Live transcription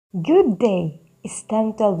Good day,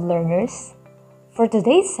 STEM 12 learners. For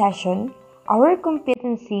today's session, our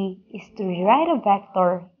competency is to rewrite a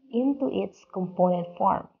vector into its component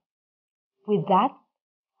form. With that,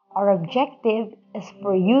 our objective is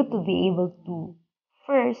for you to be able to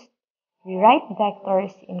first, rewrite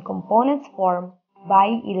vectors in components form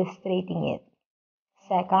by illustrating it.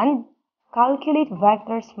 Second, calculate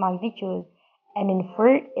vector's magnitude and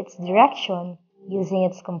infer its direction using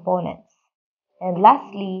its components. And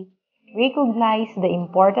lastly, recognize the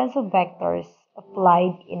importance of vectors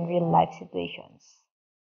applied in real-life situations.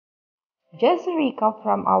 Just to recap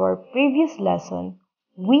from our previous lesson,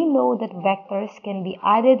 we know that vectors can be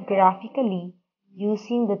added graphically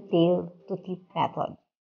using the tail-to-tip method,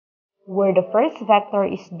 where the first vector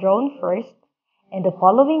is drawn first and the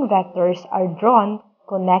following vectors are drawn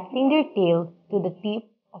connecting their tail to the tip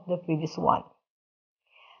of the previous one.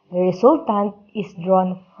 The resultant is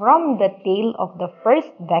drawn from the tail of the first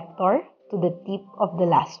vector to the tip of the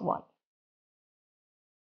last one.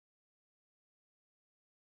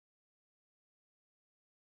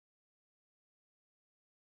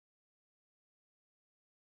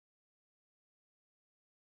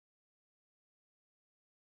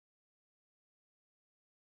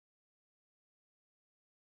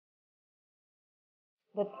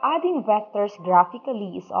 But adding vectors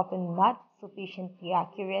graphically is often not sufficiently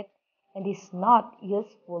accurate and is not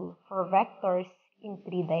useful for vectors in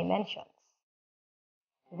 3 dimensions.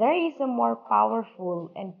 There is a more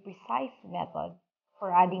powerful and precise method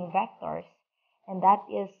for adding vectors, and that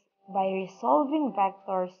is by resolving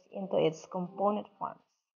vectors into its component forms.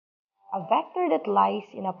 A vector that lies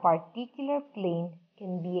in a particular plane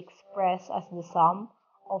can be expressed as the sum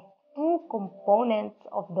of two components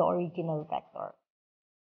of the original vector.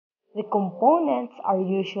 The components are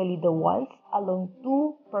usually the ones along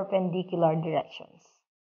two perpendicular directions.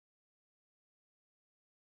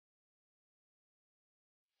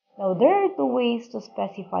 Now, there are two ways to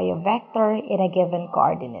specify a vector in a given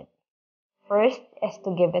coordinate. First is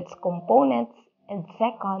to give its components, and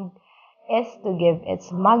second is to give its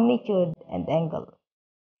magnitude and angle.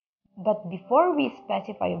 But before we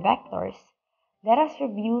specify vectors, let us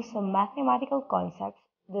review some mathematical concepts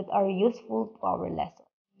that are useful to our lesson.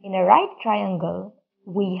 In a right triangle,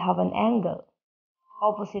 we have an angle.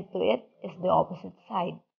 Opposite to it is the opposite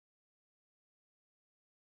side.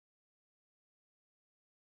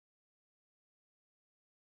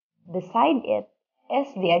 Beside it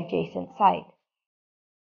is the adjacent side.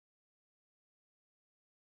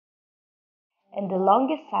 And the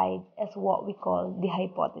longest side is what we call the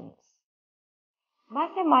hypotenuse.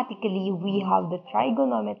 Mathematically, we have the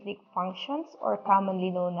trigonometric functions, or commonly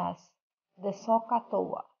known as the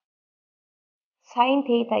SOHCAHTOA. Sin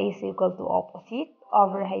theta is equal to opposite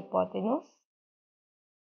over hypotenuse.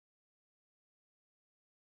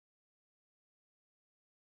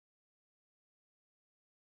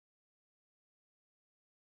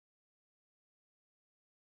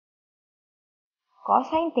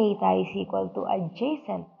 Cosine theta is equal to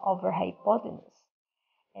adjacent over hypotenuse.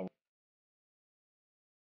 And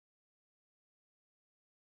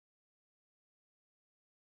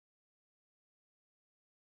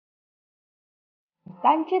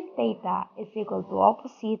tangent theta is equal to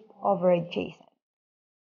opposite over adjacent.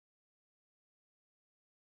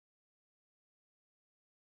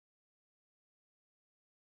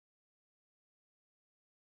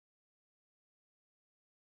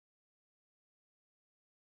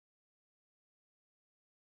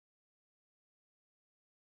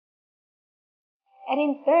 And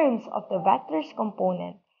in terms of the vector's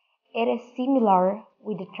component, it is similar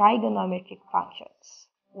with the trigonometric functions,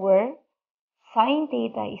 where sin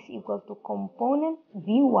theta is equal to component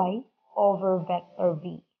Vy over vector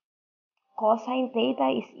V. Cosine theta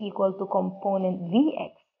is equal to component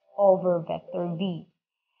Vx over vector V.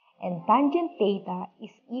 And tangent theta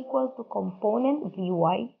is equal to component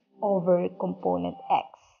Vy over component X.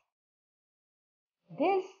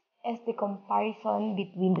 This is the comparison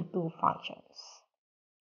between the two functions.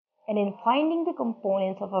 And in finding the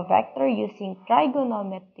components of a vector using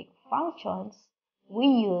trigonometric functions, we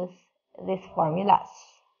use these formulas.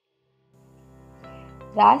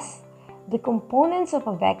 Thus, the components of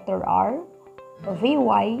a vector are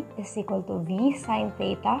Vy is equal to V sin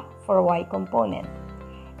theta for y component,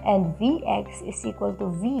 and Vx is equal to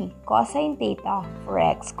V cosine theta for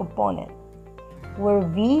x component, where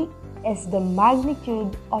V is the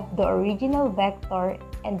magnitude of the original vector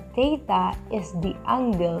and theta is the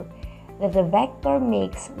angle that the vector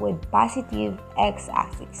makes with positive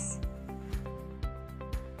x-axis.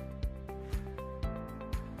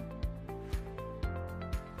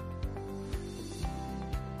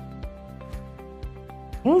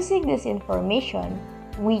 Using this information,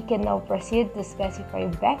 we can now proceed to specify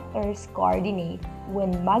vectors coordinate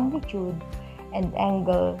when magnitude and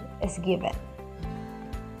angle is given.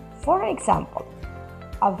 For example,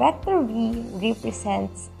 a vector v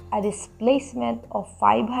represents a displacement of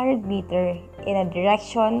 500 meters in a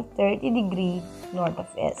direction 30 degrees north of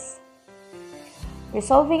S.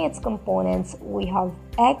 Resolving its components, we have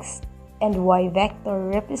x and y vector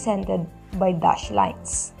represented by dashed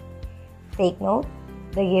lines. Take note,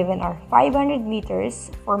 the given are 500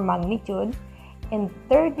 meters for magnitude and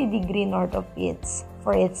 30 degrees north of it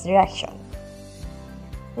for its direction.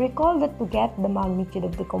 Recall that to get the magnitude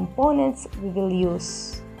of the components, we will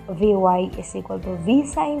use Vy is equal to V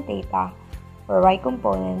sine theta for y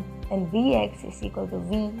component and Vx is equal to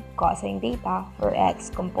V cosine theta for x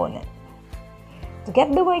component. To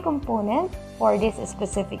get the y component, for this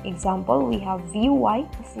specific example, we have Vy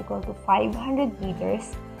is equal to 500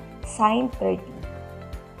 meters sine 30.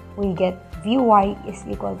 We get Vy is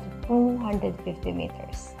equal to 250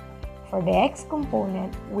 meters. For the x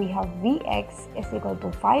component, we have Vx is equal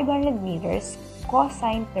to 500 meters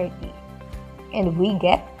cosine 30. And we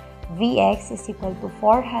get Vx is equal to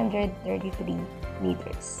 433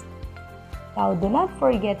 meters. Now, do not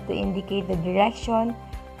forget to indicate the direction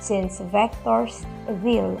since vectors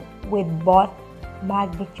deal with both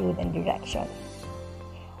magnitude and direction.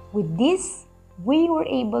 With this, we were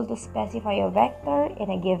able to specify a vector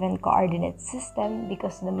in a given coordinate system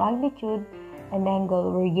because the magnitude and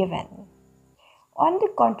angle were given. On the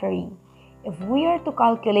contrary, if we are to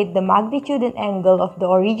calculate the magnitude and angle of the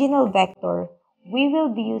original vector, we will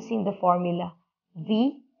be using the formula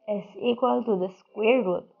V is equal to the square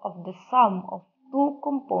root of the sum of two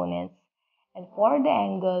components, and for the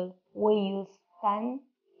angle, we use tan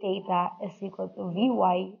theta is equal to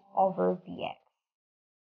Vy over Vx.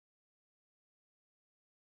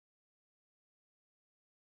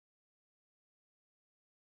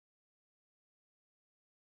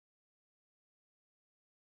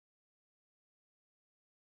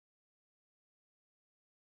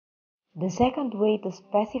 The second way to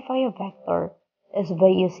specify a vector is by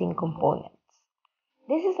using components.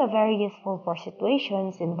 This is a very useful for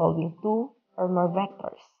situations involving two or more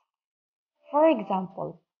vectors. For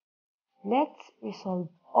example, let's resolve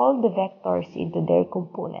all the vectors into their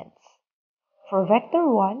components. For vector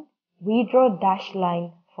 1, we draw dashed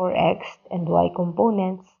line for x and y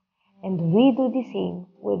components, and we do the same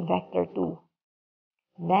with vector 2.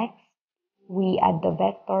 Next, we add the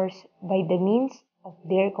vectors by the means of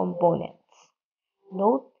their components.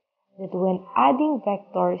 Note that when adding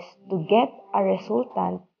vectors to get a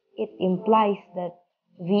resultant, it implies that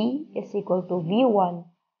v is equal to v1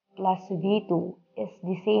 plus v2 is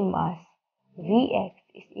the same as vx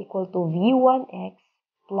is equal to v1x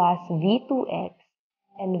plus v2x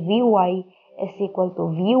and vy is equal to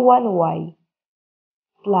v1y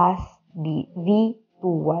plus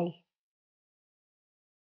v2y.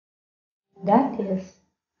 That is,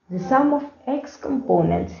 the sum of x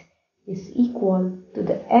components is equal to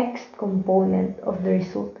the x component of the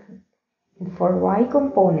resultant. And for y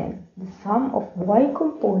component, the sum of y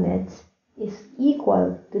components is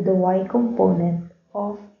equal to the y component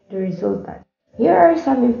of the resultant. Here are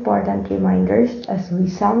some important reminders as we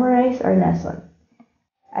summarize our lesson.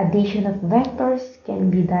 Addition of vectors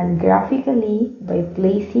can be done graphically by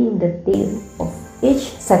placing the tail of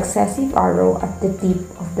each successive arrow at the tip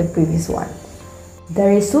of the previous one. The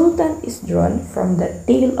resultant is drawn from the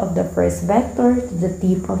tail of the first vector to the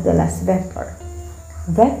tip of the last vector.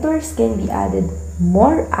 Vectors can be added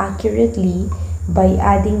more accurately by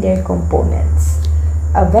adding their components.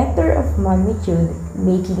 A vector of magnitude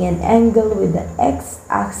making an angle with the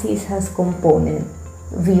x-axis has component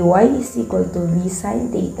Vy is equal to V sine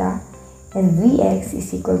theta and Vx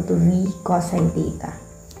is equal to V cosine theta.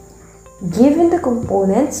 Given the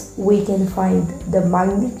components, we can find the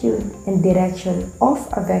magnitude and direction of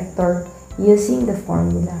a vector using the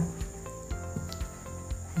formula.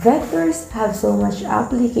 Vectors have so much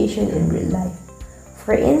application in real life.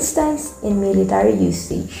 For instance, in military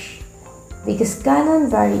usage, because cannon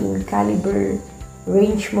vary in caliber,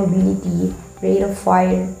 range mobility, rate of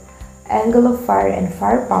fire, angle of fire and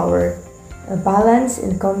firepower, a balance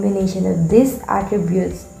and combination of these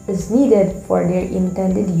attributes is needed for their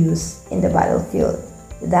intended use in the battlefield.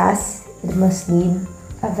 Thus, it must need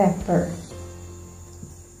a vector.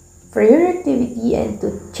 For your activity and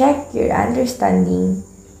to check your understanding,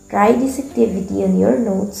 try this activity on your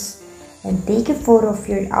notes and take a photo of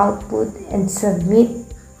your output and submit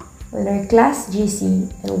on our class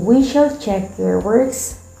GC, and we shall check your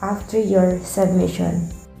works after your submission.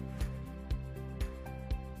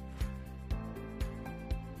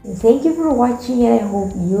 Thank you for watching, and I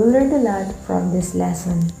hope you learned a lot from this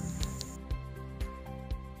lesson.